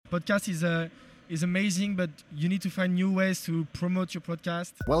Podcast is amazing, but you need to find new ways to promote your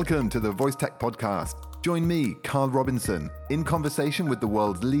podcast. Welcome to the Voice Tech Podcast. Join me, Carl Robinson, in conversation with the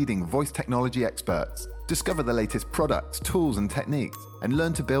world's leading voice technology experts. Discover the latest products, tools, and techniques, and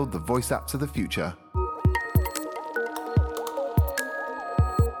learn to build the voice apps of the future.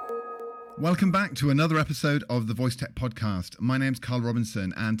 Welcome back to another episode of the Voice Tech Podcast. My name's Carl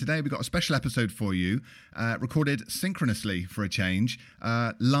Robinson, and today we've got a special episode for you, recorded synchronously for a change,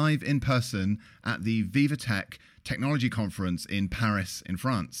 live in person at the VivaTech Technology Conference in Paris, in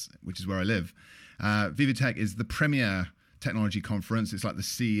France, which is where I live. VivaTech is the premier technology conference. It's like the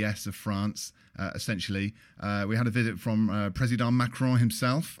CES of France, essentially. We had a visit from President Macron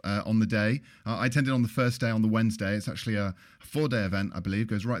himself on the day. I attended on the first day, on the Wednesday. It's actually a 4-day event, I believe,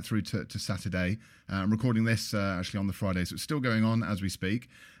 goes right through to Saturday. I'm recording this actually on the Friday, so it's still going on as we speak.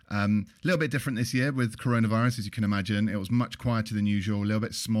 A little bit different this year with coronavirus, as you can imagine. It was much quieter than usual, a little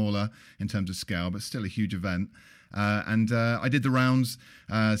bit smaller in terms of scale, but still a huge event. And I did the rounds,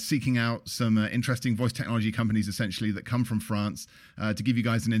 seeking out some interesting voice technology companies, essentially, that come from France, to give you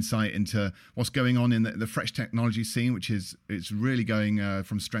guys an insight into what's going on in the French technology scene, which is it's really going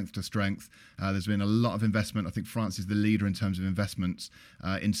from strength to strength. There's been a lot of investment. I think France is the leader in terms of investments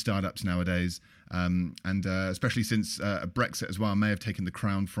in startups nowadays. And especially since Brexit as well may have taken the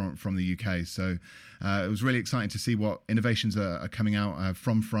crown from the UK. So it was really exciting to see what innovations are coming out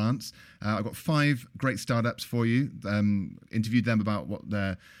from France. I've got 5 great startups for you. Interviewed them about what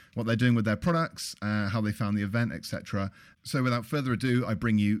they're doing with their products, how they found the event, etc. So without further ado, I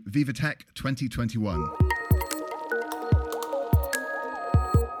bring you VivaTech 2021.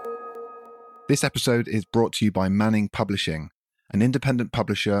 This episode is brought to you by Manning Publishing, an independent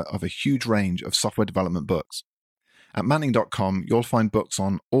publisher of a huge range of software development books. At Manning.com, you'll find books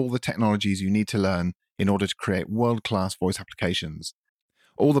on all the technologies you need to learn in order to create world-class voice applications.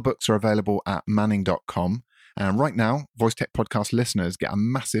 All the books are available at Manning.com, and right now, Voice Tech Podcast listeners get a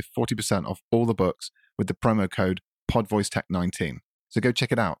massive 40% off all the books with the promo code PodVoiceTech19. So go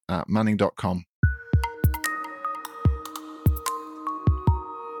check it out at Manning.com.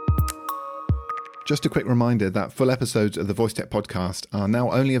 Just a quick reminder that full episodes of the Voice Tech Podcast are now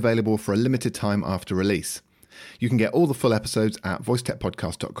only available for a limited time after release. You can get all the full episodes at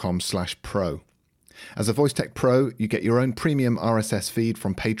voicetechpodcast.com/pro. As a Voice Tech Pro, you get your own premium RSS feed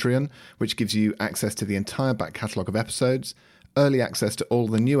from Patreon, which gives you access to the entire back catalogue of episodes, early access to all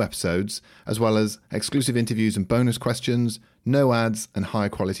the new episodes, as well as exclusive interviews and bonus questions, no ads, and higher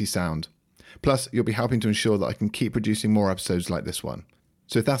quality sound. Plus, you'll be helping to ensure that I can keep producing more episodes like this one.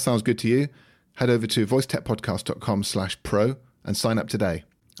 So if that sounds good to you, head over to voicetechpodcast.com/pro and sign up today.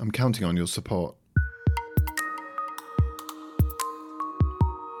 I'm counting on your support.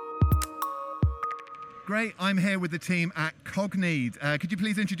 Great. I'm here with the team at Cognide. Could you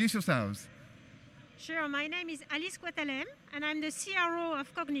please introduce yourselves? Sure. My name is Alice Quatalem, and I'm the CRO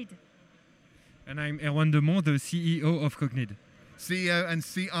of Cognide. And I'm Erwan Demont, the CEO of Cognide. CEO and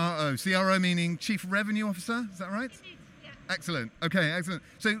CRO. CRO meaning Chief Revenue Officer, is that right? Indeed, yeah. Excellent. Okay, excellent.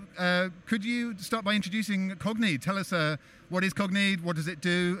 So could you start by introducing Cognide? Tell us what is Cognide, what does it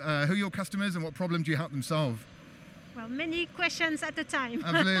do, who are your customers, and what problem do you help them solve? Well, many questions at a time.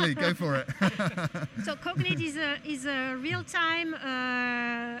 Absolutely, go for it. So Cognide is a real-time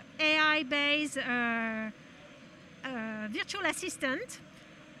AI-based virtual assistant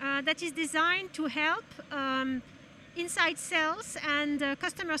that is designed to help inside sales and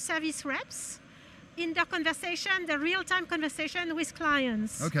customer service reps in their conversation, the real-time conversation with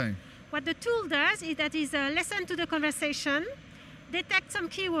clients. Okay. What the tool does is that is listen to the conversation, detect some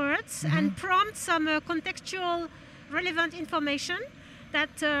keywords, and prompt some contextual relevant information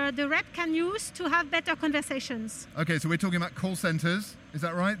that the rep can use to have better conversations. Okay, so we're talking about call centers, is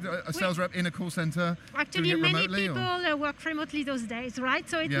that right? A sales rep in a call center? Actually, many people work remotely those days, right?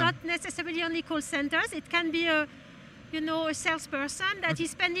 So it's not necessarily only call centers. It can be a salesperson that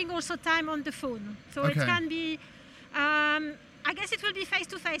is spending also time on the phone. So it can be, I guess it will be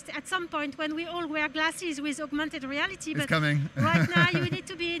face-to-face at some point when we all wear glasses with augmented reality. It's coming. Right now you need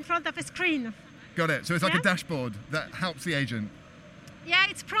to be in front of a screen. Got it. So it's like a dashboard that helps the agent. Yeah,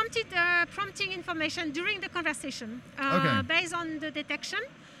 it's prompting information during the conversation based on the detection.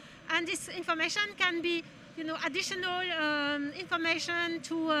 And this information can be, additional information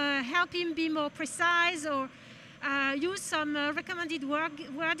to help him be more precise or use some recommended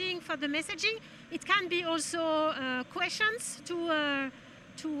wording for the messaging. It can be also questions to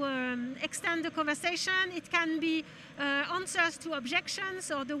extend the conversation. It can be answers to objections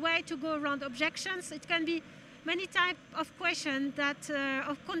or the way to go around objections. It can be many type of questions that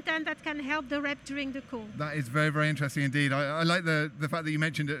of content that can help the rep during the call. That is very, very interesting indeed. I like the fact that you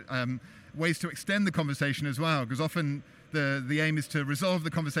mentioned ways to extend the conversation as well, because often the aim is to resolve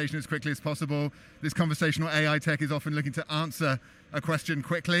the conversation as quickly as possible. This conversational AI tech is often looking to answer a question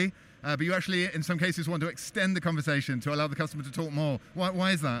quickly, but you actually, in some cases, want to extend the conversation to allow the customer to talk more.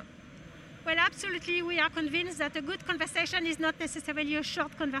 Why is that? Well, absolutely. We are convinced that a good conversation is not necessarily a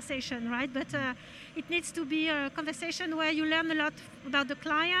short conversation, right? But it needs to be a conversation where you learn a lot about the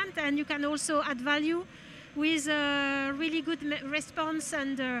client, and you can also add value with a really good response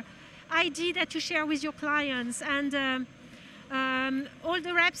and idea that you share with your clients. And all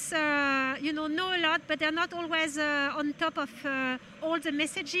the reps, know a lot, but they're not always on top of all the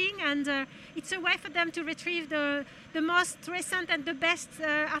messaging. And it's a way for them to retrieve the most recent and the best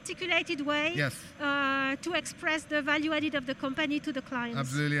articulated way to express the value added of the company to the clients.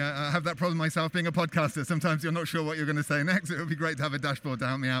 Absolutely. I have that problem myself being a podcaster. Sometimes you're not sure what you're going to say next. It would be great to have a dashboard to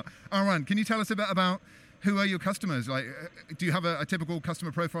help me out. Arwan, can you tell us a bit about who are your customers? Like, do you have a typical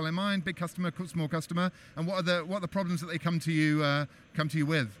customer profile in mind? Big customer, small customer, and what are the problems that they come to you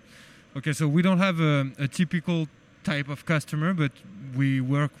with? Okay, so we don't have a typical type of customer, but we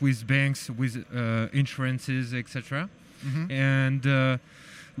work with banks, with insurances, etc. Mm-hmm. And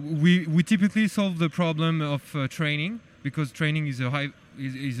we typically solve the problem of training, because training is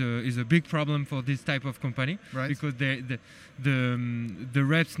a big problem for this type of company, right? Because the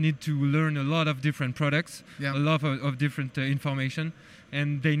reps need to learn a lot of different products, a lot of different information,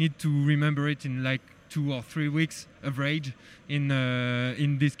 and they need to remember it in like 2 or 3 weeks average in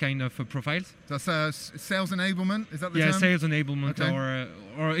this kind of profiles. That's sales enablement, is that the term? Yeah, sales enablement, okay.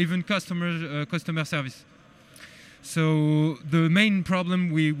 or even customer service. So the main problem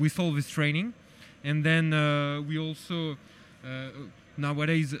we solve is training, and then we also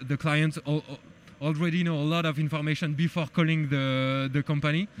nowadays the clients already know a lot of information before calling the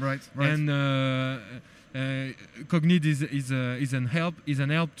company. Right. And Cognite is an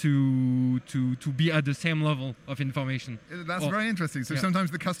help to be at the same level of information. That's very interesting. So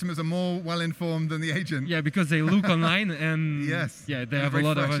sometimes the customers are more well informed than the agent. Yeah, because they look online and they have a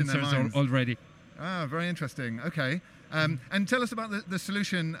lot of answers already. Ah, very interesting. Okay. And tell us about the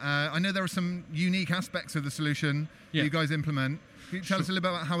solution. I know there are some unique aspects of the solution you guys implement. Can you tell us a little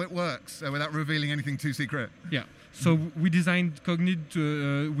bit about how it works without revealing anything too secret? Yeah. So we designed Cognite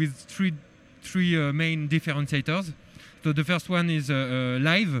with three main differentiators. So the first one is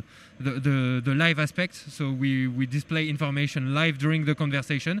live, the live aspect. So we display information live during the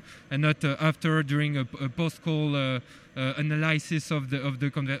conversation and not after, during a post-call analysis of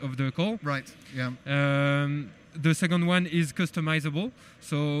the call. Right. Yeah. The second one is customizable.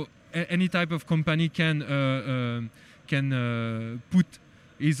 So any type of company can put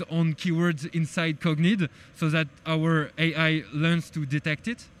his own keywords inside Cognite, so that our AI learns to detect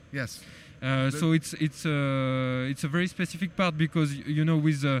it. Yes. So it's a very specific part, because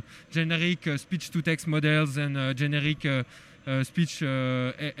with generic speech-to-text models and generic speech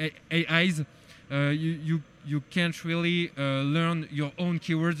AIs, you can't really learn your own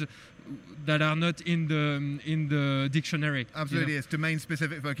keywords that are not in the dictionary. Absolutely, it's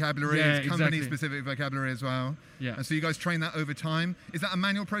domain-specific vocabulary, it's company-specific vocabulary as well. Yeah. And so you guys train that over time. Is that a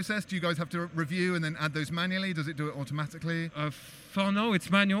manual process? Do you guys have to review and then add those manually? Does it do it automatically? For now,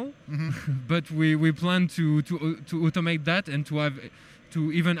 it's manual, but we plan to automate that and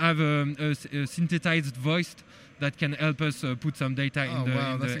to even have a synthesized voice that can help us put some data in the. Oh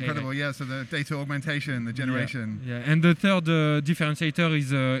wow, that's incredible! AI. Yeah, so the data augmentation, the generation. Yeah, and the third differentiator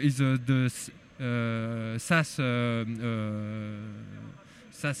is the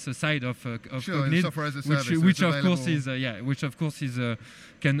SaaS side of Cognite, software as a service, which of course is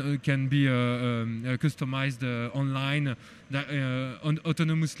can be customized online,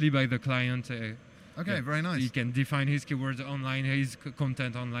 autonomously by the client. Okay, very nice. He can define his keywords online, his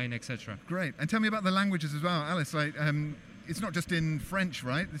content online, etc. Great. And tell me about the languages as well, Alice. Like, it's not just in French,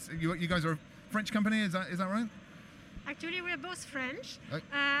 right? You guys are a French company, is that right? Actually, we're both French.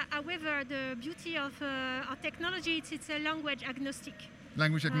 However, the beauty of our technology, it's a language agnostic.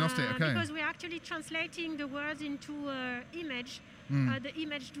 Language agnostic, okay. Because we're actually translating the words into image. The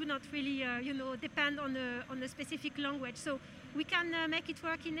image do not really, depend on a specific language. So we can make it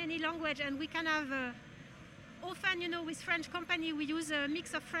work in any language, and we can have. Often, with French company, we use a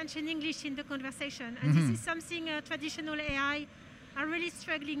mix of French and English in the conversation, and this is something traditional AI are really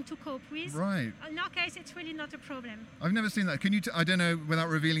struggling to cope with. Right. In our case, it's really not a problem. I've never seen that. Can you? I don't know, without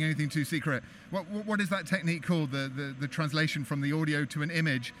revealing anything too secret. What is that technique called? The translation from the audio to an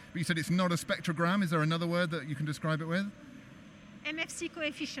image. But you said it's not a spectrogram. Is there another word that you can describe it with? MFC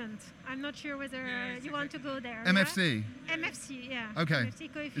coefficient. I'm not sure whether you want to go there. MFC? Yeah? MFC, yeah. Okay.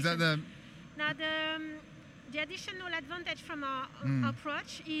 MFC coefficient. Is that the... Now, the additional advantage from our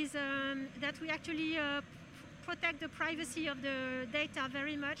approach is that we actually protect the privacy of the data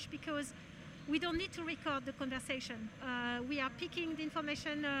very much, because we don't need to record the conversation. We are picking the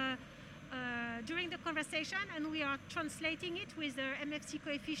information during the conversation, and we are translating it with the MFC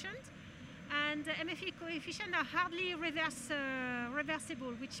coefficient. And the MFC coefficient are hardly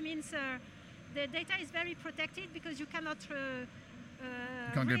reversible, which means the data is very protected, because you cannot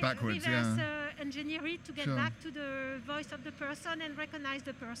can't go backwards, reverse engineer it to get back to the voice of the person and recognize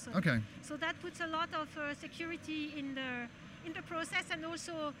the person. Okay. So that puts a lot of security in the process, and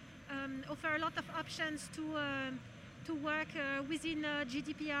also offer a lot of options to work within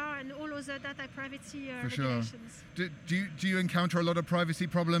GDPR and all other data privacy regulations. Sure. Do you encounter a lot of privacy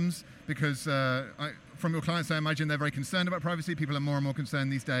problems? Because from your clients, I imagine they're very concerned about privacy. People are more and more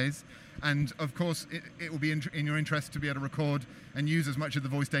concerned these days. And of course, it will be in your interest to be able to record and use as much of the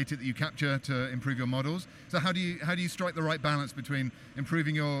voice data that you capture to improve your models. So how do you strike the right balance between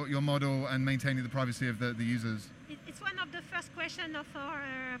improving your model and maintaining the privacy of the users? It's one of the first questions of our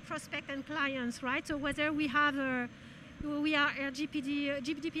prospect and clients, right? So whether we are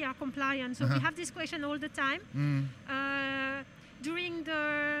GDPR compliant. So we have this question all the time. During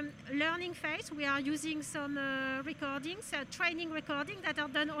the learning phase, we are using some recordings, training recordings that are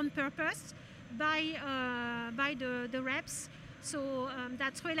done on purpose by the reps. So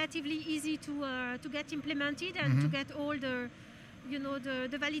that's relatively easy to get implemented and to get all the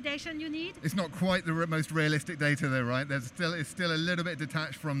validation you need. It's not quite the most realistic data though, right? It's still a little bit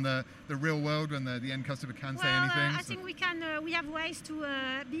detached from the real world when the end customer can say anything. I think we have ways to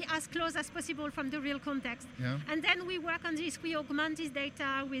be as close as possible from the real context. Yeah. And then we work on this, we augment this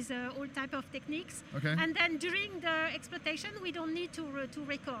data with all type of techniques. Okay. And then during the exploitation, we don't need to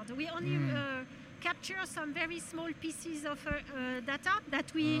record. We only capture some very small pieces of data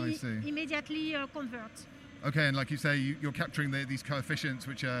that we immediately convert. Okay, and like you say, you're capturing these coefficients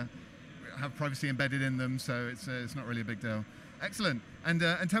which have privacy embedded in them, so it's not really a big deal. Excellent. And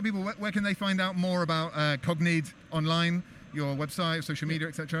tell people where can they find out more about Cognid online, your website, social media,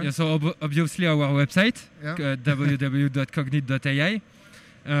 etc. Yeah, so obviously our website, www.cognid.ai.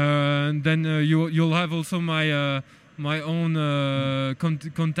 And then you'll have also my own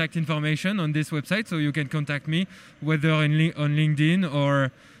contact information on this website, so you can contact me whether on LinkedIn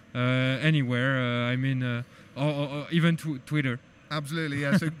or anywhere, or even Twitter. Absolutely,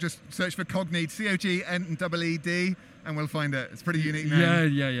 yeah. So just search for Cognid, COGNEED, and we'll find it. It's a pretty unique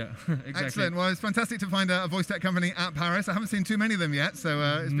name. Yeah. Exactly. Excellent. Well, it's fantastic to find a voice tech company at Paris. I haven't seen too many of them yet,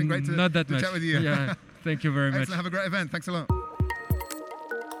 so it's been great to chat with you. Yeah, thank you very much. Excellent. Have a great event. Thanks a lot.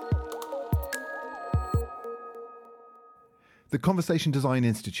 The Conversation Design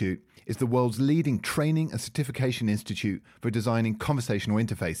Institute is the world's leading training and certification institute for designing conversational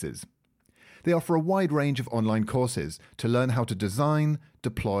interfaces. They offer a wide range of online courses to learn how to design,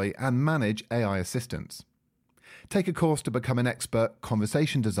 deploy, and manage AI assistants. Take a course to become an expert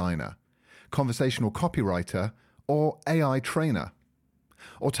conversation designer, conversational copywriter, or AI trainer.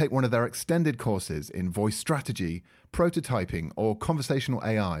 Or take one of their extended courses in voice strategy, prototyping, or conversational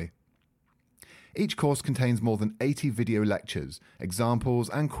AI. Each course contains more than 80 video lectures, examples,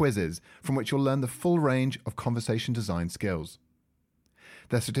 and quizzes from which you'll learn the full range of conversation design skills.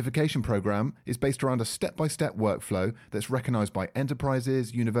 Their certification program is based around a step-by-step workflow that's recognized by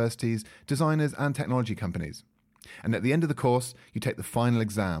enterprises, universities, designers, and technology companies. And at the end of the course, you take the final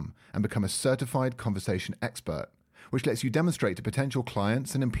exam and become a certified conversation expert, which lets you demonstrate to potential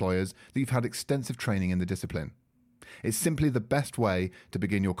clients and employers that you've had extensive training in the discipline. It's simply the best way to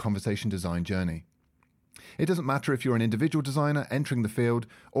begin your conversation design journey. It doesn't matter if you're an individual designer entering the field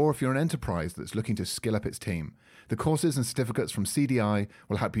or if you're an enterprise that's looking to skill up its team. The courses and certificates from CDI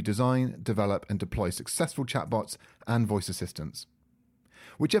will help you design, develop, and deploy successful chatbots and voice assistants.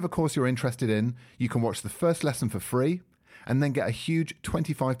 Whichever course you're interested in, you can watch the first lesson for free and then get a huge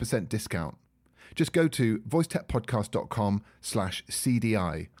 25% discount. Just go to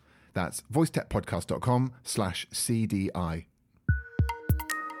voicetechpodcast.com/CDI. That's voicetechpodcast.com/CDI.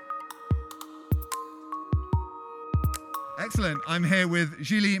 Excellent. I'm here with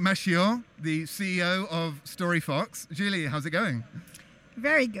Julie Machiot, the CEO of StoryFox. Julie, how's it going?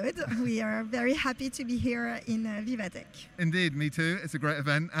 Very good. We are very happy to be here in Vivatech. Indeed, me too. It's a great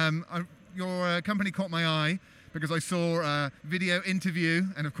event. Your company caught my eye because I saw a video interview,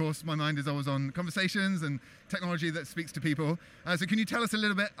 and of course my mind is always on conversations and technology that speaks to people. So can you tell us a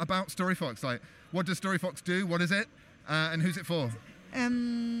little bit about StoryFox? Like, what does StoryFox do? What is it? And who's it for?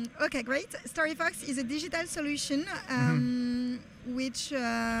 Okay, great. StoryFox is a digital solution which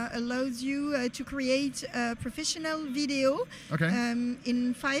allows you to create a professional video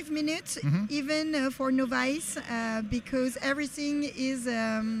in 5 minutes, even for novice, because everything is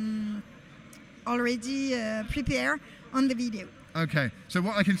already prepared on the video. Okay, so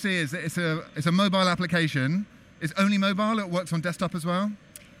what I can see is that it's a mobile application. It's only mobile, it works on desktop as well?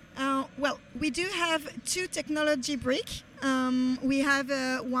 Well, we do have 2 technology bricks. We have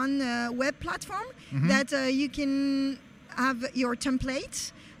one web platform that you can have your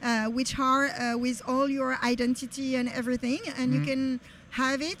templates, which are with all your identity and everything, and you can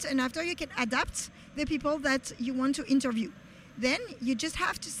have it, and after you can adapt the people that you want to interview. Then you just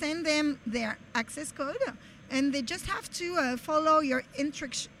have to send them their access code, and they just have to follow your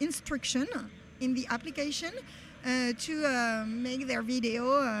instruction in the application to make their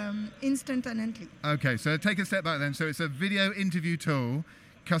video instantaneously. Okay, so take a step back then. So it's a video interview tool.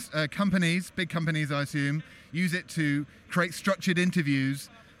 Companies, big companies I assume, use it to create structured interviews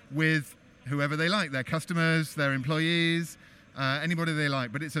with whoever they like, their customers, their employees, anybody they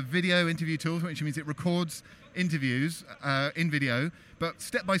like. But it's a video interview tool, which means it records interviews in video, but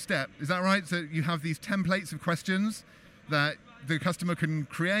step by step. Is that right? So you have these templates of questions that the customer can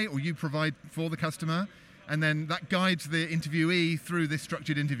create or you provide for the customer, and then that guides the interviewee through this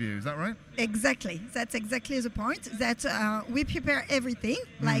structured interview. Is that right? Exactly. That's exactly the point, that we prepare everything,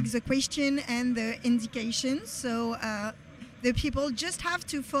 like the question and the indication. So the people just have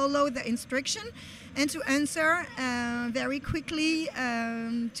to follow the instruction and to answer very quickly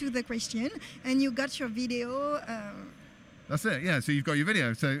to the question, and you got your video. That's it, yeah. So you've got your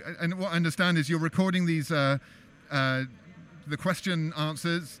video. So, and what I understand is you're recording these the question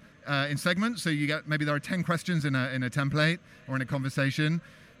answers in segments. So you get, maybe there are 10 questions in a template or in a conversation.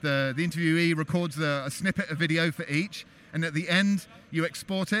 The interviewee records a snippet of video for each, and at the end you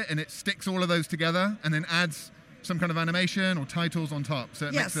export it, and it sticks all of those together, and then adds some kind of animation or titles on top. So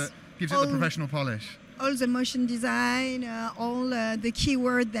it gives it the professional polish. All the motion design, all the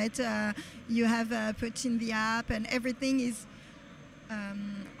keyword that you have put in the app, and everything is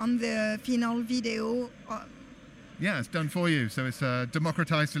on the final video. Yeah, it's done for you. So it's a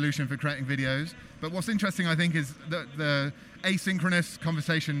democratized solution for creating videos. But what's interesting, I think, is the asynchronous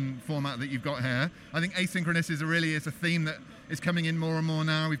conversation format that you've got here. I think asynchronous is a theme that is coming in more and more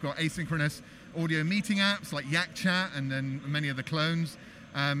now. We've got asynchronous audio meeting apps like Yak Chat and then many of the clones.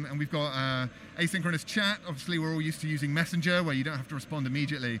 And we've got asynchronous chat. Obviously, we're all used to using Messenger, where you don't have to respond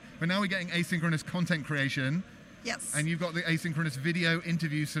immediately. But now we're getting asynchronous content creation. Yes. And you've got the asynchronous video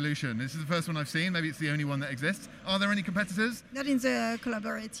interview solution. This is the first one I've seen. Maybe it's the only one that exists. Are there any competitors? Not in the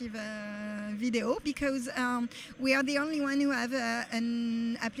collaborative video, because we are the only one who have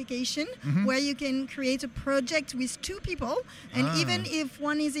an application where you can create a project with 2 people. And even if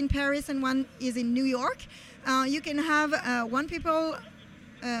one is in Paris and one is in New York, you can have one people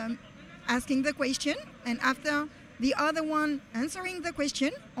asking the question, and after the other one answering the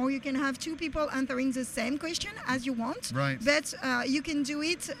question, or you can have 2 people answering the same question as you want. Right. But you can do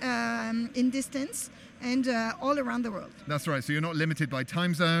it in distance and all around the world. That's right. So you're not limited by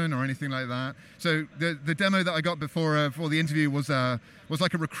time zone or anything like that. So the demo that I got before the interview was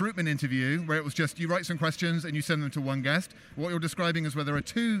like a recruitment interview, where it was just you write some questions and you send them to one guest. What you're describing is where there are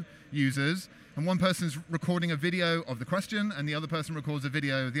 2 users, and one person's recording a video of the question and the other person records a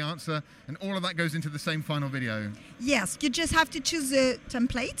video of the answer, and all of that goes into the same final video. Yes, you just have to choose the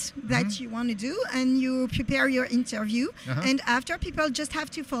template that you want to do, and you prepare your interview, and after people just have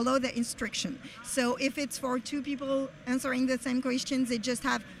to follow the instruction. So if it's for 2 people answering the same questions, they just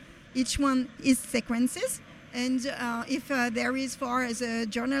have each one is sequences. And if there is for the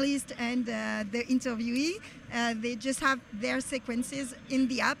journalist and the interviewee, they just have their sequences in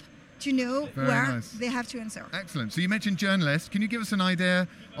the app to know they have to answer. Excellent. So you mentioned journalists. Can you give us an idea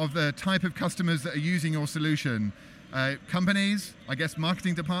of the type of customers that are using your solution? Companies, I guess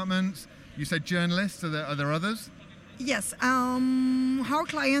marketing departments. You said journalists. Are there others? Yes. Our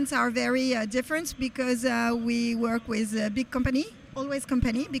clients are very different, because we work with a big company. Always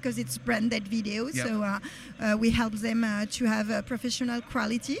company, because it's branded video. Yep. So we help them to have professional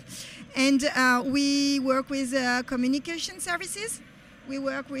quality. And we work with communication services. We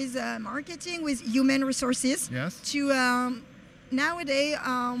work with marketing, with human resources. Yes. To nowadays,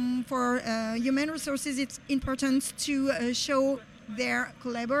 for human resources, it's important to show their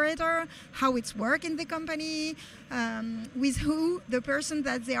collaborator how it's work in the company, with who the person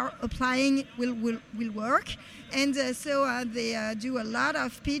that they are applying will work. And so they do a lot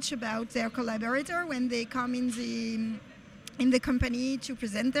of pitch about their collaborator when they come in the company to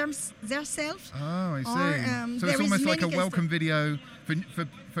present themselves. Oh, I see. So it's almost like a welcome video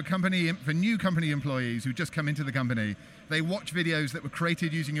for new company employees who just come into the company, they watch videos that were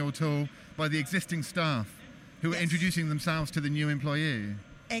created using your tool by the existing staff who are introducing themselves to the new employee.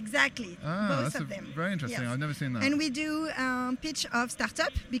 Exactly, both of them. Very interesting. I've never seen that. And we do pitch of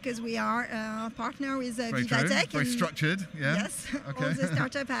startup because we are a partner with Vivatech. Very structured, yeah. Yes, okay. all the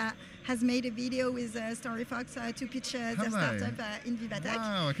startup has made a video with StoryFox to pitch their startup in Vivatech.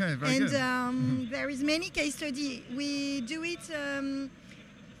 Wow, okay, very good. And there is many case study. We do it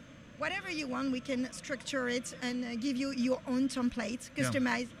whatever you want. We can structure it and give you your own template,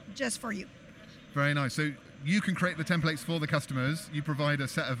 customized just for you. Very nice. So you can create the templates for the customers. You provide a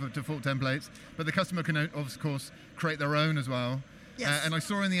set of default templates, but the customer can, of course, create their own as well. Yes. And I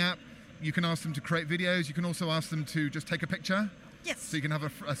saw in the app, you can ask them to create videos. You can also ask them to just take a picture. Yes. So you can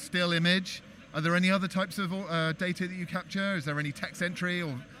have a still image. Are there any other types of data that you capture? Is there any text entry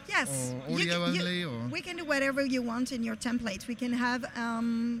or audio only? Or? We can do whatever you want in your template. We can have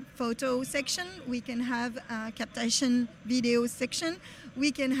photo section. We can have captation video section.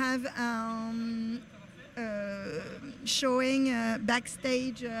 We can have showing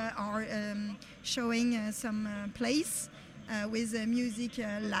backstage or showing some place with music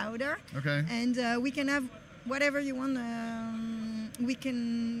louder. Okay. And we can have whatever you want. We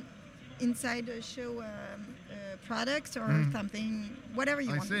can inside show products or something, whatever you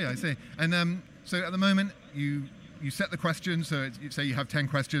want. I see. And so at the moment, you set the question. So say you have 10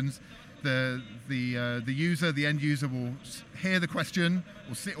 questions. The user, the end user, will hear the question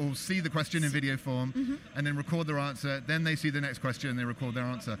or see the question in video form, and then record their answer. Then they see the next question, they record their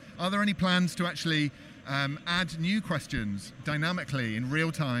answer. Are there any plans to actually add new questions dynamically in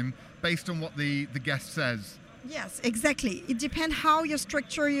real time based on what the guest says? Yes, exactly. It depends how you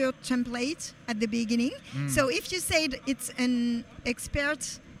structure your template at the beginning. So if you said it's an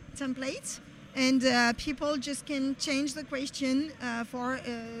expert template, and people just can change the question for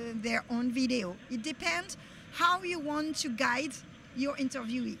their own video. It depends how you want to guide your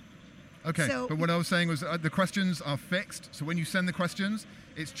interviewee. Okay, but what I was saying was the questions are fixed. So when you send the questions,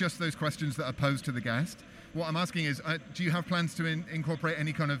 it's just those questions that are posed to the guest. What I'm asking is, do you have plans to incorporate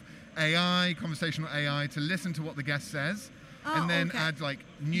any kind of AI, conversational AI, to listen to what the guest says, and then add like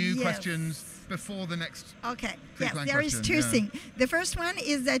new questions before the next? Okay, yes, there is two things. The first one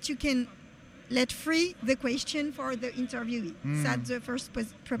is that you can let free the question for the interviewee. That's the first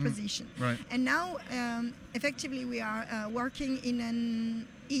proposition. Right. And now, effectively, we are working in an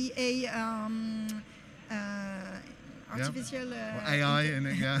EA artificial AI AI in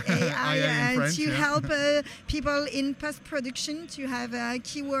French, to help people in post-production to have a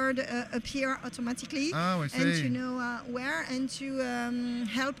keyword appear automatically. Oh, I see. And to know where, and to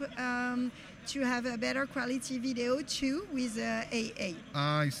help to have a better quality video too with AA.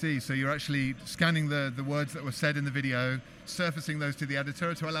 I see. So you're actually scanning the words that were said in the video, surfacing those to the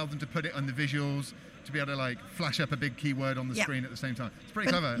editor to allow them to put it on the visuals, to be able to like flash up a big keyword on the screen at the same time. It's pretty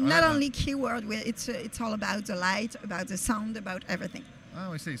clever. Not only keyword, it's all about the light, about the sound, about everything.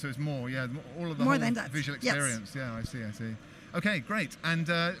 Oh, I see. So it's more, all of the more whole than that. Visual experience. Yes. Yeah, I see. Okay, great. And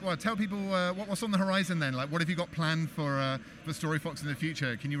tell people what's on the horizon then. Like, what have you got planned for StoryFox in the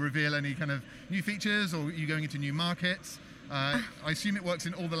future? Can you reveal any kind of new features, or are you going into new markets? I assume it works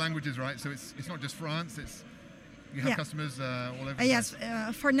in all the languages, right? So it's not just France. You have customers all over. Yes,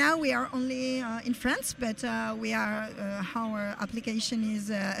 for now we are only in France, but our application is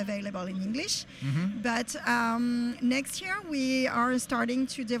available in English. But next year we are starting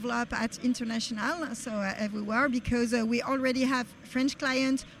to develop at international, so everywhere, because we already have French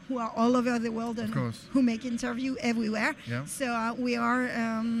clients who are all over the world and who make interview everywhere. Yeah. So we are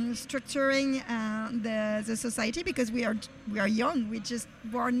structuring the society, because we are young. We just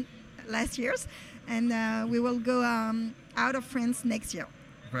born last year. And we will go out of France next year.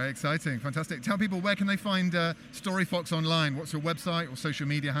 Very exciting, fantastic. Tell people, where can they find StoryFox online? What's your website or social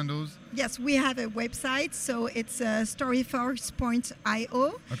media handles? Yes, we have a website, so it's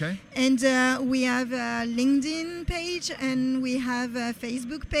storyfox.io. Okay. And we have a LinkedIn page, and we have a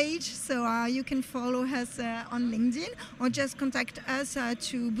Facebook page, so you can follow us on LinkedIn, or just contact us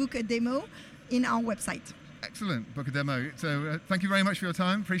to book a demo in our website. Excellent, book a demo. So thank you very much for your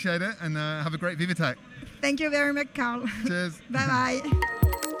time, appreciate it, and have a great Vivatech. Thank you very much, Carl. Cheers. Bye-bye.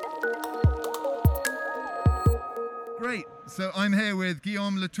 Great, so I'm here with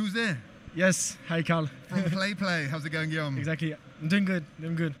Guillaume Letouzet. Yes, hi Carl. From PlayPlay. How's it going, Guillaume? Exactly, I'm doing good.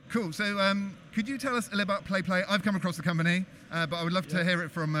 Cool, so could you tell us a little about PlayPlay? I've come across the company, but I would love to hear it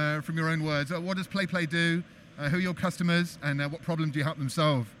from your own words. What does PlayPlay do? Who are your customers, and what problem do you help them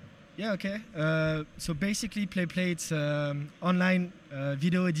solve? Yeah, okay. So basically, PlayPlay, it's an online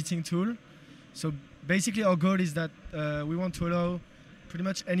video editing tool. So basically, our goal is that we want to allow pretty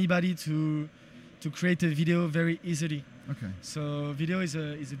much anybody to create a video very easily. Okay. So video is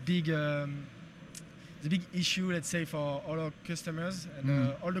a big issue, let's say, for all our customers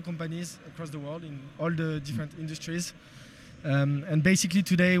and all the companies across the world in all the different industries. And basically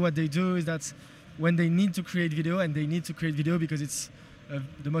today what they do is that when they need to create video, and they need to create video because it's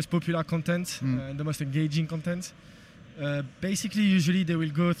the most popular content and the most engaging content, basically usually they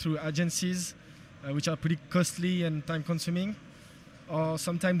will go through agencies which are pretty costly and time consuming, or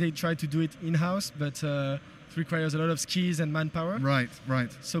sometimes they try to do it in-house, but it requires a lot of skills and manpower. Right.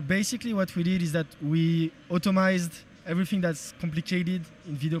 So basically what we did is that we automized everything that's complicated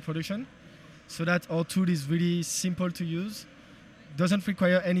in video production, so that our tool is really simple to use, doesn't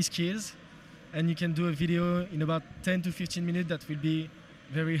require any skills, and you can do a video in about 10 to 15 minutes that will be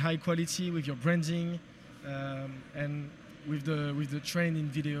very high quality with your branding and with the training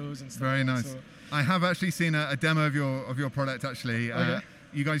videos and stuff. Very nice. So, I have actually seen a demo of your product actually. Okay.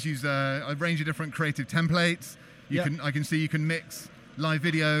 You guys use a range of different creative templates. I can see you can mix live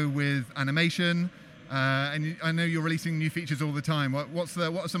video with animation, and I know you're releasing new features all the time. What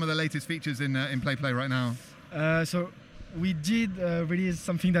are some of the latest features in PlayPlay right now? So we did release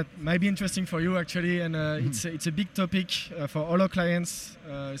something that might be interesting for you actually, and it's a big topic for all our clients,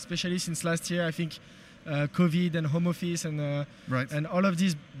 especially since last year. I think COVID and home office and all of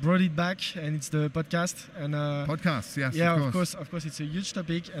this brought it back, and it's the podcast and podcasts. Yes, yeah, of course, it's a huge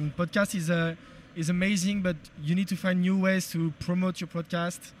topic, and podcast is amazing, but you need to find new ways to promote your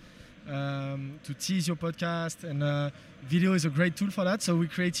podcast, to tease your podcast, and video is a great tool for that. So we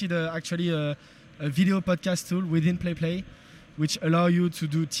created actually a video podcast tool within PlayPlay, which allow you to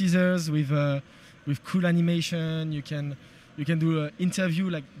do teasers with cool animation. You can do an interview,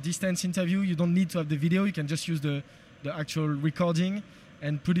 like distance interview. You don't need to have the video. You can just use the actual recording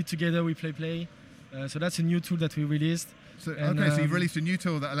and put it together with PlayPlay. So that's a new tool that we released. So you've released a new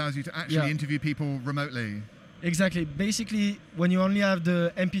tool that allows you to actually interview people remotely. Exactly. Basically, when you only have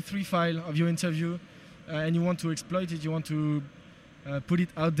the MP3 file of your interview and you want to exploit it, you want to put it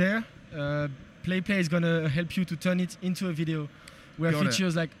out there, PlayPlay is going to help you to turn it into a video. We have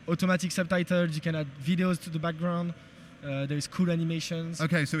features like automatic subtitles. You can add videos to the background. There's cool animations.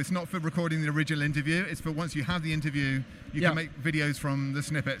 Okay, so it's not for recording the original interview. It's for once you have the interview, you can make videos from the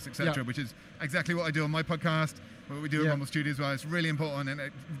snippets, etc., which is exactly what I do on my podcast, what we do at Rumble Studio as well. It's really important, and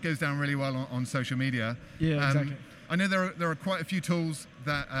it goes down really well on social media. Yeah, exactly. I know there are quite a few tools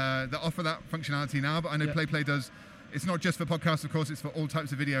that offer that functionality now, but I know PlayPlay does. It's not just for podcasts, of course. It's for all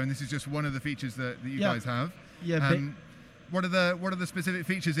types of video, and this is just one of the features that you guys have. Yeah. What are the specific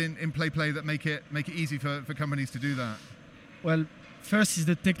features in PlayPlay that make it easy for companies to do that? Well, first is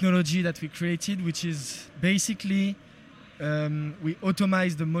the technology that we created, which is basically we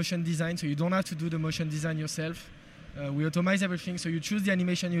automate the motion design, so you don't have to do the motion design yourself. We automate everything, so you choose the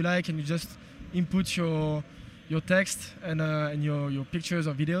animation you like, and you just input your text and your pictures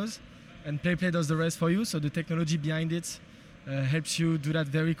or videos, and PlayPlay does the rest for you. So the technology behind it helps you do that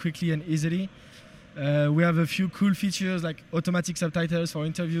very quickly and easily. We have a few cool features like automatic subtitles for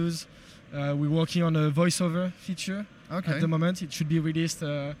interviews. We're working on a voiceover feature at the moment. It should be released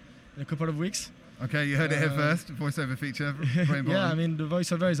in a couple of weeks. Okay, you heard it here first. Voiceover feature, very important. Yeah, I mean the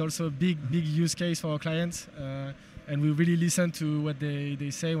voiceover is also a big use case for our clients, and we really listen to what they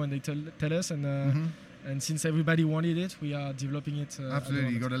say when they tell us. And since everybody wanted it, we are developing it.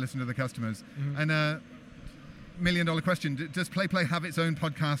 Absolutely, you got to listen to the customers. And $1 million question: does PlayPlay have its own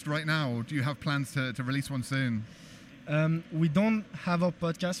podcast right now, or do you have plans to release one soon? We don't have our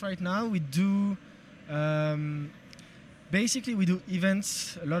podcast right now. We do. Basically, we do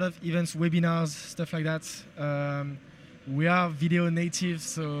events, a lot of events, webinars, stuff like that. We are video native,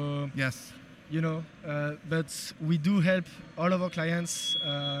 so yes, but we do help all of our clients,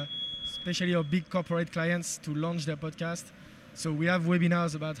 especially our big corporate clients, to launch their podcast. So we have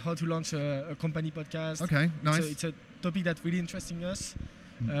webinars about how to launch a company podcast. Okay, nice. So it's a topic that's really interesting us.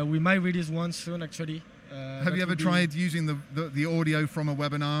 We might release one soon, actually. Have you ever tried using the audio from a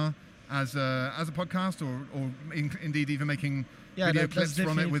webinar as a podcast, or indeed even making video clips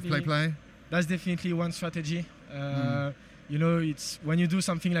from it with PlayPlay? That's definitely one strategy. It's when you do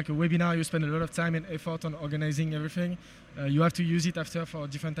something like a webinar, you spend a lot of time and effort on organizing everything. You have to use it after for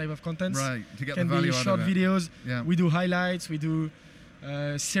different type of contents. Right, to get the value out of it. Can be short videos. Yeah. We do highlights. We do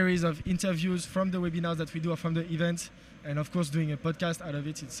a series of interviews from the webinars that we do or from the events. And of course, doing a podcast out of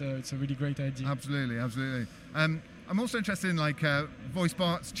it, it's a really great idea. Absolutely. I'm also interested in like voice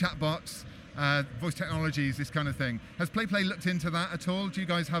bots, chat bots, voice technologies, this kind of thing. Has PlayPlay looked into that at all? Do you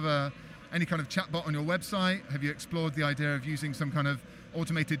guys have any kind of chat bot on your website? Have you explored the idea of using some kind of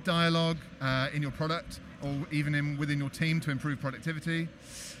automated dialogue in your product or even within your team to improve productivity?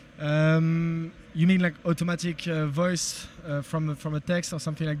 You mean like automatic voice from a text or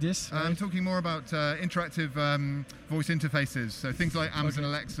something like this? Right? I'm talking more about interactive voice interfaces, so things like Amazon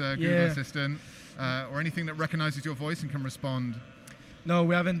Alexa, Google Assistant, or anything that recognizes your voice and can respond. No,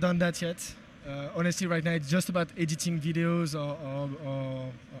 we haven't done that yet. Honestly, right now it's just about editing videos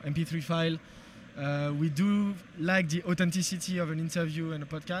or MP3 file. We do like the authenticity of an interview and a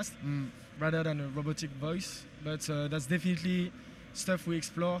podcast rather than a robotic voice, but that's definitely stuff we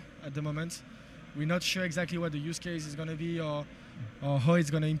explore at the moment. We're not sure exactly what the use case is going to be or how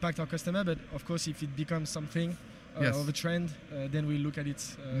it's going to impact our customer, but of course if it becomes something of a trend, then we look at it.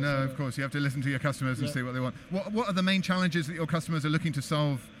 Of course, you have to listen to your customers and see what they want. What are the main challenges that your customers are looking to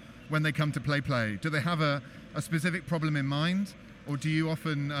solve when they come to PlayPlay? Do they have a specific problem in mind, or do you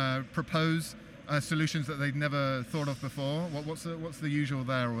often propose solutions that they've never thought of before? What's the usual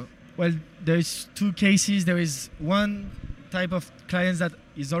there? Well, there's two cases. There is one type of clients that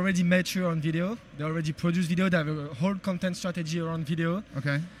is already mature on video. They already produce video. They have a whole content strategy around video.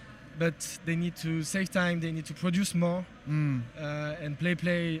 Okay. But they need to save time. They need to produce more, and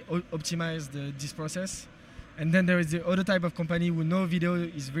PlayPlay optimize this process. And then there is the other type of company who know video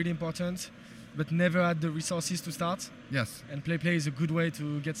is really important, but never had the resources to start. Yes. And PlayPlay is a good way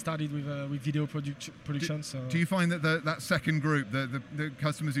to get started with video production. Do you find that that second group, the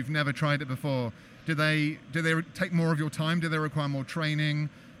customers who've never tried it before, do they take more of your time? Do they require more training,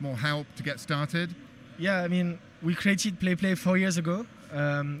 more help to get started? Yeah, I mean, we created PlayPlay 4 years ago.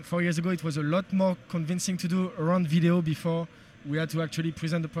 4 years ago, it was a lot more convincing to do around video before we had to actually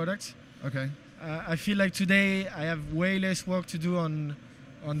present the product. Okay. I feel like today I have way less work to do on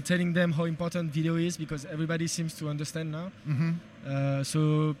telling them how important video is, because everybody seems to understand now.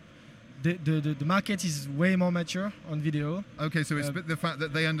 So the market is way more mature on video. Okay, so it's the fact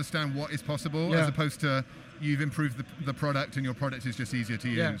that they understand what is possible as opposed to you've improved the product and your product is just easier to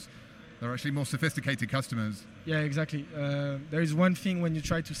use. Yeah. They're actually more sophisticated customers. Yeah, exactly. There is one thing when you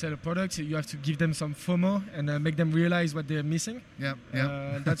try to sell a product, you have to give them some FOMO and make them realize what they're missing. Yeah.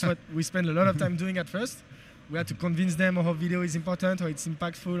 That's what we spend a lot of time doing at first. We had to convince them how video is important, how it's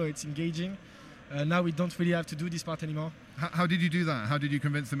impactful, how it's engaging. Now we don't really have to do this part anymore. How did you do that? How did you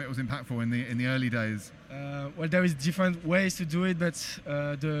convince them it was impactful in the early days? Well, there is different ways to do it, but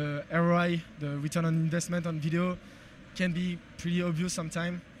the ROI, the return on investment on video, can be pretty obvious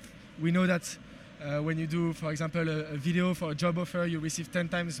sometimes. We know that when you do, for example, a video for a job offer, you receive 10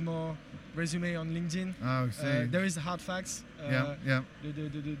 times more resume on LinkedIn. Oh, I see. There is hard facts.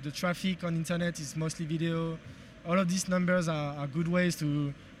 The traffic on internet is mostly video. All of these numbers are good ways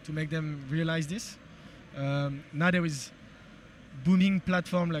to make them realize this. Now there is booming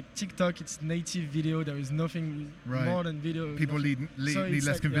platform like TikTok. It's native video. There is nothing more than video. People need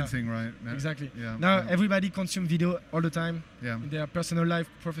less convincing, right? Yeah. Exactly. Yeah. Everybody consumes video all the time in their personal life,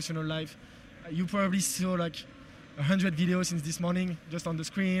 professional life. You probably saw like 100 videos since this morning, just on the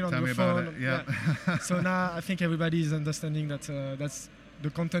screen, on your phone. About it. Yeah. So now I think everybody is understanding that that's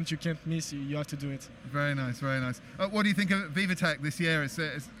the content you can't miss. You have to do it. Very nice, very nice. What do you think of VivaTech this year?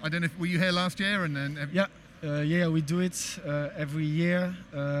 I don't know. Were you here last year? We do it every year.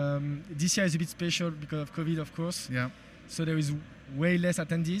 This year is a bit special because of COVID, of course. Yeah. So there is way less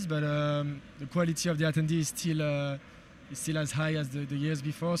attendees, but the quality of the attendees is still as high as the years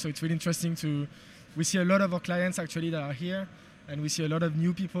before. So it's really interesting we see a lot of our clients actually that are here, and we see a lot of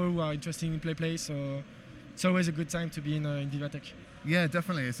new people who are interested in PlayPlay. So it's always a good time to be in VivaTech. Yeah,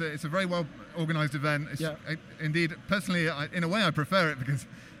 definitely. It's a very well organized event. Indeed, personally, in a way, I prefer it because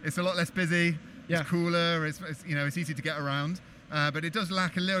it's a lot less busy. It's cooler. It's easy to get around. But it does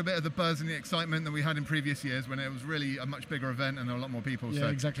lack a little bit of the buzz and the excitement that we had in previous years when it was really a much bigger event and there were a lot more people. Yeah,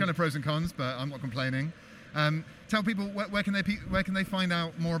 exactly. Kind of pros and cons, but I'm not complaining. Tell people where can they find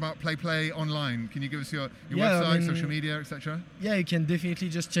out more about PlayPlay online? Can you give us your website, social media, etc.? Yeah, you can definitely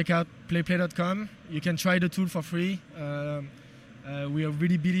just check out playplay.com. You can try the tool for free. We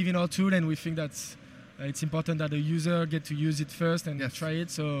really believe in our tool, and we think that it's important that the user get to use it first and try it.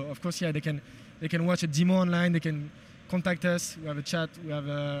 So of course, they can watch a demo online. They can contact us. We have a chat. We have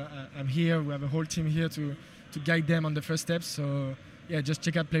I'm here. We have a whole team here to guide them on the first steps. So just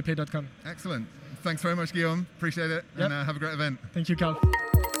check out playplay.com. Excellent. Thanks very much, Guillaume. Appreciate it. And have a great event. Thank you, Carl.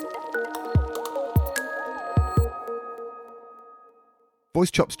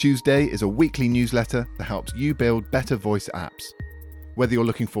 Voice Chops Tuesday is a weekly newsletter that helps you build better voice apps. Whether you're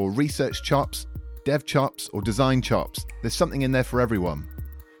looking for research chops, dev chops, or design chops, there's something in there for everyone.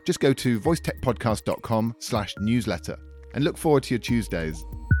 Just go to voicetechpodcast.com/newsletter and look forward to your Tuesdays.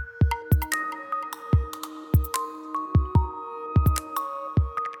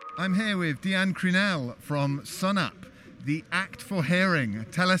 I'm here with Diane Crunel from SONUP, the Act for Hearing.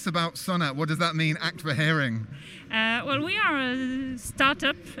 Tell us about SONUP. What does that mean, Act for Hearing? Well, we are a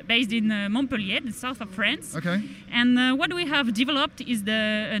startup based in Montpellier, the south of France. Okay. And what we have developed is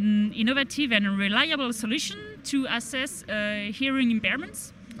an innovative and reliable solution to assess hearing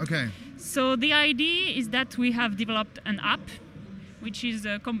impairments. Okay. So the idea is that we have developed an app which is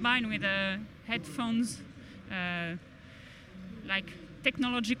combined with headphones, like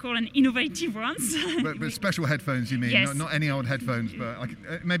technological and innovative ones. But special headphones, you mean? Yes. Not any old headphones, but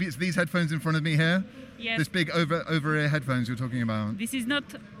like, maybe it's these headphones in front of me here? Yes. This big over-ear headphones you're talking about? This is not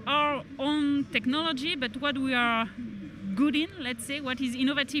our own technology, but what we are good in, let's say, what is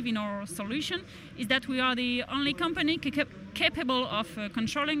innovative in our solution, is that we are the only company capable of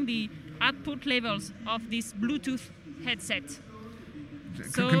controlling the output levels of this Bluetooth headset.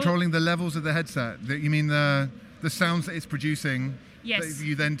 Controlling the levels of the headset? You mean the sounds that it's producing? Yes. That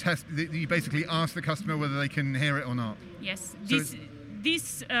you then test. You basically ask the customer whether they can hear it or not. Yes. So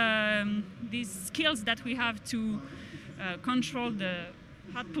these skills that we have to control the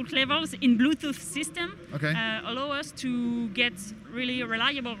output levels in Bluetooth system allow us to get really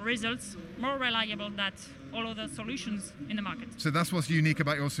reliable results, more reliable than all other solutions in the market. So that's what's unique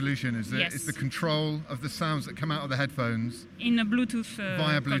about your solution, is that Yes. it's the control of the sounds that come out of the headphones In a Bluetooth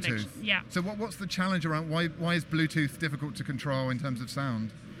via Bluetooth. connection. Yeah. So what's the challenge around why is Bluetooth difficult to control in terms of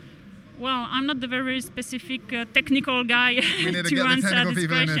sound? Well, I'm not the very specific technical guy We need to to get the answer technical this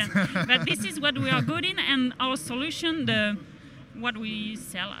people in this. question. But this is what we are good in, and our solution, what we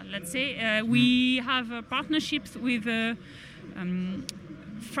sell, let's say, we have partnerships with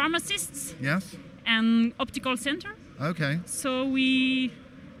pharmacists Yes? and optical center. Okay. So we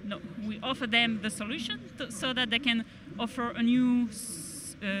offer them the solution so that they can offer a new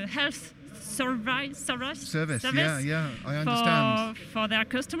health service, Yeah, I understand. for their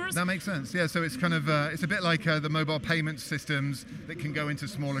customers. That makes sense. Yeah, so it's kind of it's a bit like the mobile payment systems that can go into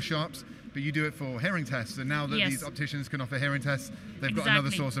smaller shops, but you do it for hearing tests. And now that Yes. these opticians can offer hearing tests, they've got another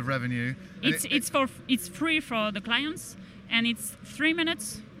Exactly. source of revenue. And It's free for the clients, and it's 3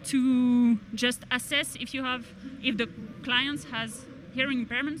 minutes to just assess if the client has hearing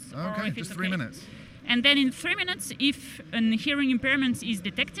impairments or okay, if it's just 3 minutes. And then in 3 minutes, if an hearing impairment is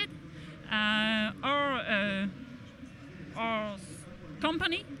detected, our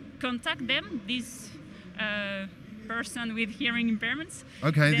company contact them, this person with hearing impairments.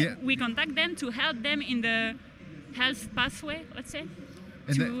 Okay. Then we contact them to help them in the health pathway, let's say,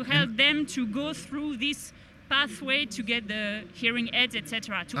 help them to go through this pathway to get the hearing aids,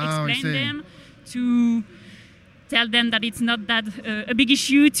 etc. To explain them, to tell them that it's not that a big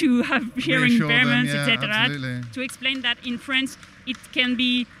issue to have hearing Reassure them, impairments, yeah, etc. absolutely. To explain that in France it can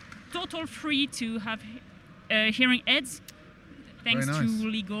be total free to have hearing aids, thanks Very to nice.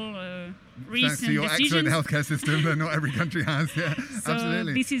 legal Thanks recent to your excellent decisions. healthcare system that not every country has. Yeah, So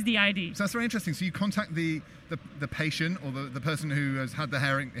absolutely. this is the idea. So that's very interesting. So you contact the patient or the person who has had the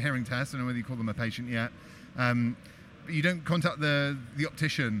hearing test. I don't know whether you call them a patient yet. But you don't contact the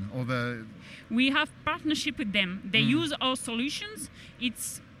optician or the... We have partnership with them. They use our solutions.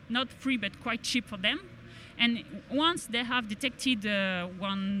 It's not free, but quite cheap for them. And once they have detected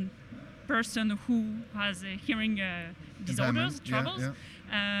one person who has hearing disorders, troubles,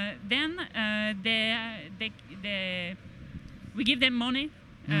 then we give them money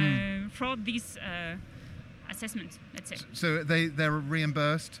for this assessment, let's say. So they're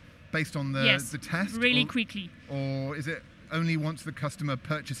reimbursed based on the test? Really quickly. Or is it only once the customer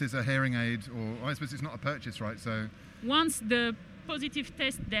purchases a hearing aid? Or I suppose it's not a purchase, right? So once the positive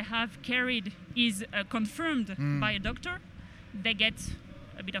test they have carried is confirmed by a doctor, they get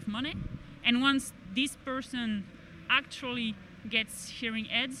a bit of money. And once this person actually gets hearing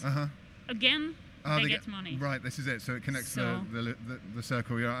aids, again, they get money. Right, this is it. So it connects the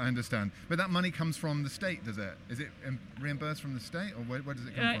circle. Yeah, I understand. But that money comes from the state, does it? Is it reimbursed from the state, or where does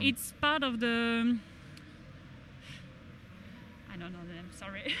it come from? It's part of the... I don't know the name,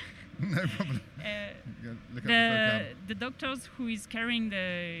 sorry. No problem. Look at the doctors who is carrying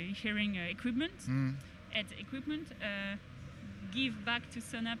the hearing equipment, give back to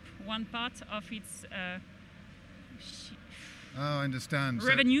SONUP one part of its I understand.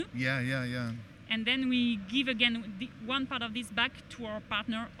 revenue. So, yeah. And then we give again one part of this back to our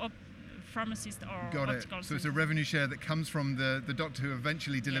partner, pharmacist or Got it. optical So it's a center. revenue share that comes from the doctor who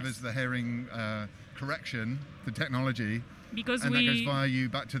eventually delivers the hearing correction, the technology, because and that goes via you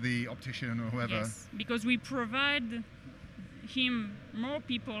back to the optician or whoever. Yes, because we provide him more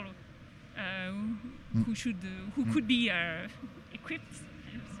people who could be equipped.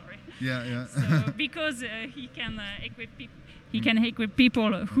 I'm sorry. Yeah. So because he can equip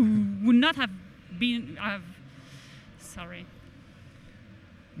people who would not have been. Sorry.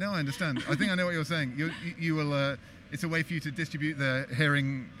 No, I understand. I think I know what you're saying. You will. It's a way for you to distribute the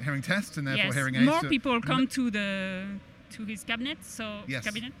hearing tests and therefore hearing aids. More people come to his cabinet. Yes.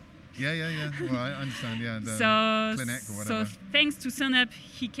 Cabinet. Yeah. Well, I understand. Yeah. The clinic or whatever. So thanks to SunUp,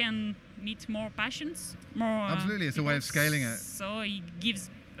 he can meet more patients. Absolutely, it's a way of scaling it. So he gives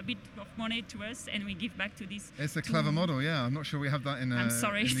a bit of money to us, and we give back to this. It's a clever model. Yeah, I'm not sure we have that in the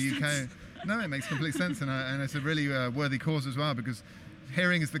UK. No, it makes complete sense, and it's a really worthy cause as well, because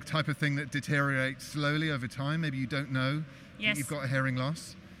hearing is the type of thing that deteriorates slowly over time. Maybe you don't know that you've got a hearing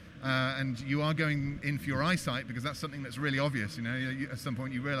loss. And you are going in for your eyesight because that's something that's really obvious. At some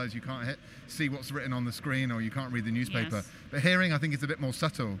point you realise you can't see what's written on the screen, or you can't read the newspaper. Yes. But hearing, I think, is a bit more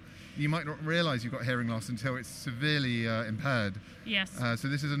subtle. You might not realise you've got hearing loss until it's severely impaired. Yes. So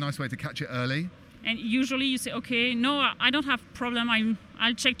this is a nice way to catch it early. And usually you say, okay, no, I don't have problem.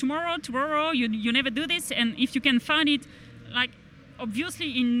 I'll check tomorrow. You never do this. And if you can find it, like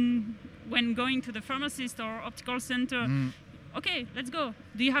obviously when going to the pharmacist or optical center. Okay, let's go.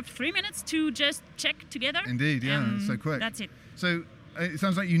 Do you have 3 minutes to just check together? Indeed, yeah, so quick. That's it. So it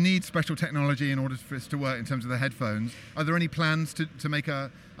sounds like you need special technology in order for this to work in terms of the headphones. Are there any plans to make a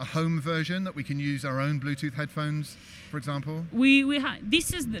home version that we can use our own Bluetooth headphones, for example?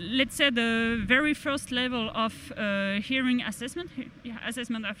 This is, let's say, the very first level of hearing assessment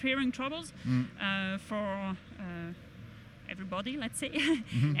of hearing troubles for everybody, let's say.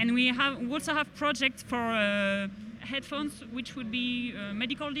 And we also have projects for headphones, which would be a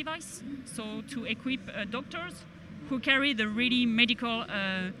medical device, so to equip doctors who carry the really medical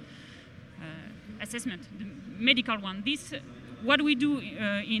assessment, the medical one. What we do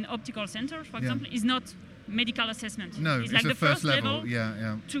in optical centers, for example, is not medical assessment. No, it's like the first level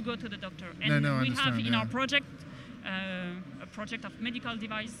yeah. to go to the doctor. And I we have in our project a project of medical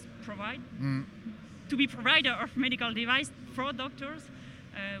device to be provider of medical device for doctors.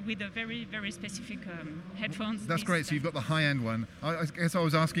 With a very, very specific headphones. That's great. So you've got the high-end one. I guess I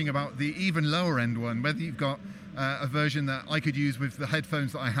was asking about the even lower-end one, whether you've got a version that I could use with the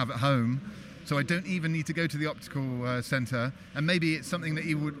headphones that I have at home, so I don't even need to go to the optical centre, and maybe it's something that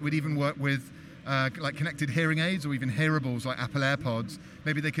you would even work with, like connected hearing aids or even hearables like Apple AirPods.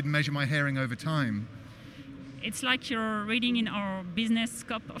 Maybe they could measure my hearing over time. It's like you're reading in our business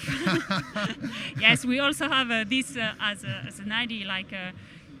scope of. Yes, we also have this as an idea, like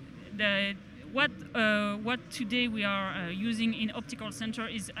what today we are using in optical center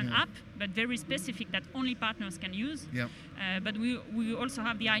is an app, but very specific that only partners can use. Yeah. But we also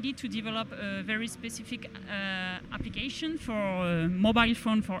have the idea to develop a very specific application for mobile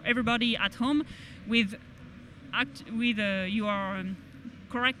phone for everybody at home. You are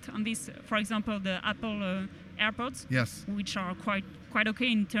correct on this. For example, the Apple AirPods, which are quite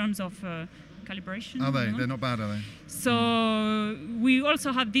okay in terms of calibration. Are they? They're not bad, are they? So we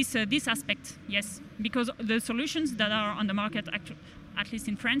also have this aspect, yes, because the solutions that are on the market, at least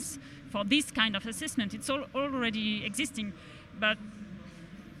in France, for this kind of assessment, it's already existing, but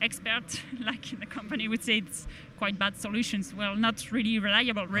experts like the company would say it's quite bad solutions. Well, not really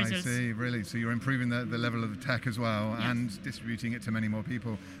reliable results. I see, really. So you're improving the level of the tech as well and distributing it to many more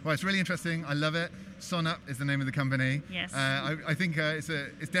people. Well, it's really interesting. I love it. SunUp is the name of the company. Yes. I think it's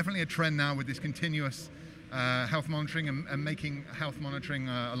definitely a trend now with this continuous health monitoring and making health monitoring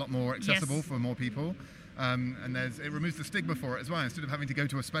a lot more accessible for more people. And it removes the stigma for it as well. Instead of having to go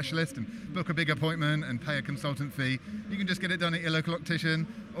to a specialist and book a big appointment and pay a consultant fee, you can just get it done at your local optician,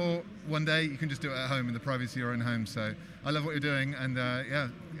 or one day you can just do it at home in the privacy of your own home. So I love what you're doing, and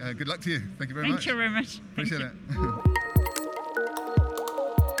good luck to you. Thank you very much. Thank you very much. Appreciate it.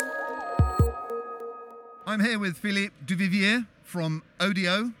 I'm here with Philippe Duvivier from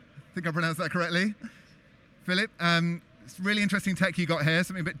Audio. I think I pronounced that correctly. Philippe, it's really interesting tech you got here,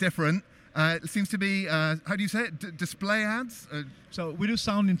 something a bit different. It seems to be, how do you say it, display ads? So we do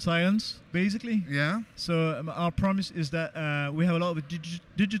sound in silence, basically. Yeah. So our promise is that we have a lot of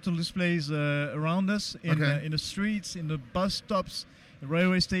digital displays around us in the streets, in the bus stops, the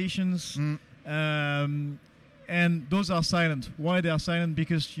railway stations, and those are silent. Why they are silent?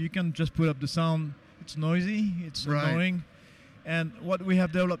 Because you can just put up the sound. It's noisy, it's annoying, and what we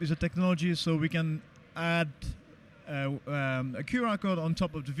have developed is a technology so we can add a QR code on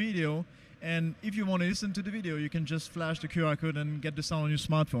top of the video. And if you want to listen to the video, you can just flash the QR code and get the sound on your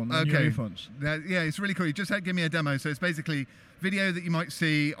smartphone, on your earphones. Yeah, it's really cool. You just give me a demo. So it's basically video that you might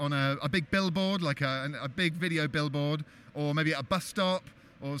see on a big billboard, like a big video billboard, or maybe at a bus stop,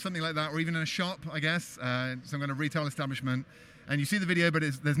 or something like that, or even in a shop, I guess, some kind of retail establishment. and you see the video, but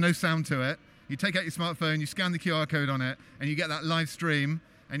there's no sound to it. You take out your smartphone, you scan the QR code on it, and you get that live stream,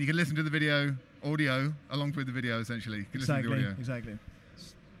 and you can listen to the video audio along with the video, essentially. You can listen to the audio. Exactly.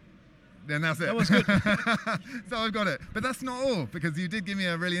 Then that's it. That was good. So I've got it. But that's not all, because you did give me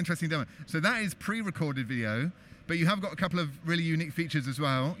a really interesting demo. So that is pre-recorded video, but you have got a couple of really unique features as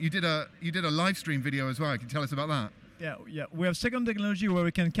well. You did a live stream video as well. Can you tell us about that? Yeah. We have second technology where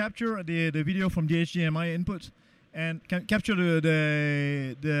we can capture the video from the HDMI input and can capture the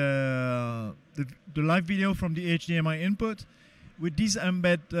live video from the HDMI input. With this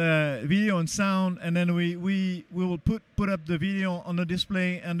embed video and sound, and then we will put up the video on the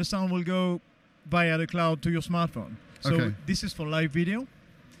display, and the sound will go via the cloud to your smartphone. So this is for live video,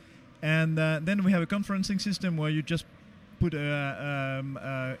 and then we have a conferencing system where you just put a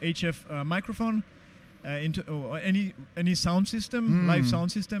HF microphone into any sound system, live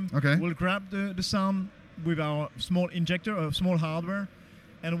sound system. We'll grab the sound with our small injector or small hardware,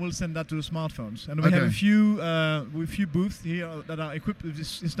 and we'll send that to the smartphones. And we have a few booths here that are equipped with this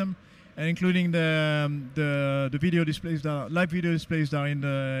system, and including the video displays, live video displays that are in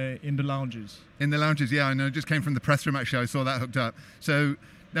the lounges. In the lounges, yeah, I know. It just came from the press room. Actually, I saw that hooked up. So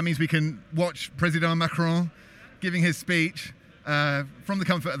that means we can watch President Macron giving his speech from the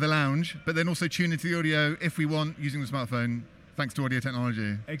comfort of the lounge, but then also tune into the audio if we want using the smartphone, thanks to audio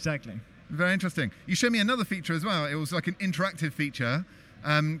technology. Exactly. Very interesting. You showed me another feature as well. It was like an interactive feature.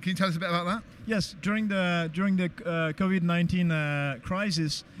 Can you tell us a bit about that? Yes, during the COVID-19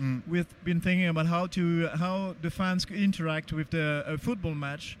 crisis, we've been thinking about how the fans could interact with a football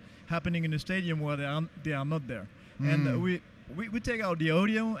match happening in a stadium where they are not there. And we take out the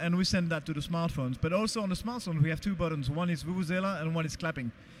audio and we send that to the smartphones. But also on the smartphone we have two buttons. One is vuvuzela and one is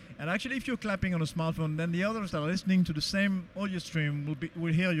clapping. And actually, if you're clapping on a smartphone, then the others that are listening to the same audio stream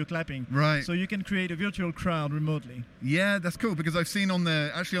will hear you clapping. Right. So you can create a virtual crowd remotely. Yeah, that's cool, because I've seen on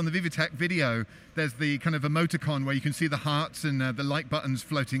the VivaTech video, there's the kind of emoticon where you can see the hearts and the like buttons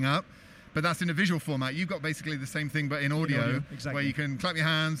floating up. But that's in a visual format. You've got basically the same thing, but in audio, exactly. Where you can clap your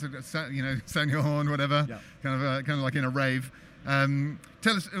hands, sound your horn, whatever. Yeah. Kind of like in a rave.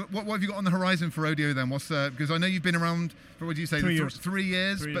 Tell us, what have you got on the horizon for audio then? Because I know you've been around for, what do you say, 3 years. 3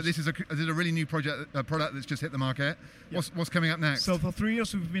 years, but this is a really new product that's just hit the market. Yeah. What's coming up next? So for 3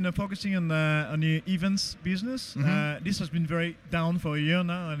 years we've been focusing on the events business. This has been very down for a year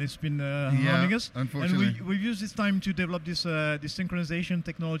now, and it's been harming us. Unfortunately. And we've used this time to develop this synchronization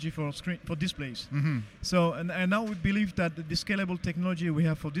technology for displays. So and now we believe that the scalable technology we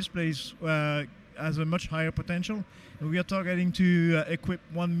have for displays has a much higher potential. And we are targeting to equip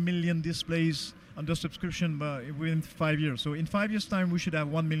 1 million displays under subscription within 5 years. So in 5 years' time, we should have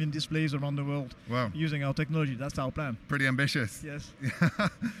 1 million displays around the world using our technology. That's our plan. Pretty ambitious. Yes.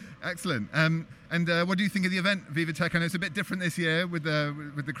 Excellent. And what do you think of the event, VivaTech? I know it's a bit different this year with the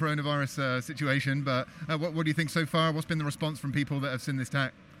coronavirus situation, but what do you think so far? What's been the response from people that have seen this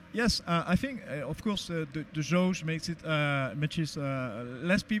tech? Yes, I think, of course, the Jauge makes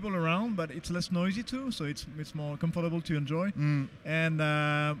less people around, but it's less noisy too, so it's more comfortable to enjoy. And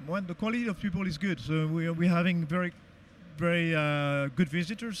the quality of people is good, so we're having very, very good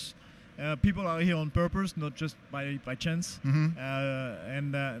visitors. People are here on purpose, not just by chance.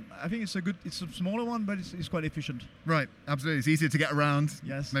 And I think it's a smaller one, but it's quite efficient. Right, absolutely. It's easier to get around.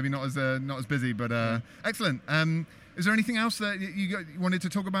 Yes. Maybe not as busy, but excellent. Is there anything else that you wanted to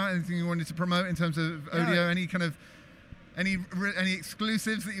talk about? Anything you wanted to promote in terms of audio? Any kind of any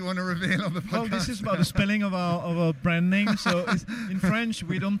exclusives that you want to reveal on the podcast? Well, this is about the spelling of our brand name. So in French,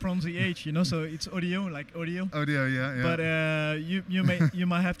 we don't pronounce the H, so it's audio, like audio. Audio, yeah. But you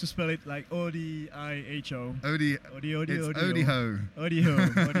might have to spell it like O-D-I-H-O. Audio. Audio. Audio.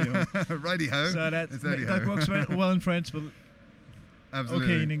 Righty-ho. So that works very well in French, but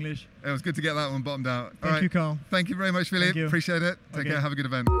absolutely. Okay in English. It was good to get that one bottomed out. Thank you, Carl. Thank you very much, Philippe. Appreciate it. Take care. Have a good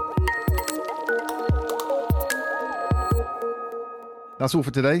event. That's all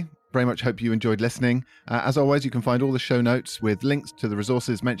for today. Very much hope you enjoyed listening. As always, you can find all the show notes with links to the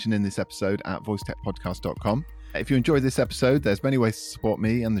resources mentioned in this episode at voicetechpodcast.com. If you enjoyed this episode, there's many ways to support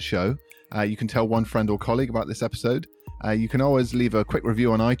me and the show. You can tell one friend or colleague about this episode. You can always leave a quick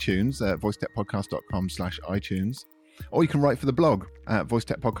review on iTunes at voicetechpodcast.com/iTunes. Or you can write for the blog at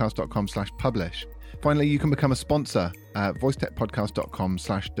voicetechpodcast.com/publish. Finally, you can become a sponsor at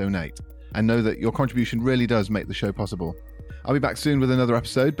voicetechpodcast.com/donate. And know that your contribution really does make the show possible. I'll be back soon with another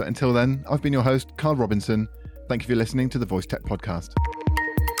episode, but until then, I've been your host, Carl Robinson. Thank you for listening to the VoiceTech Podcast.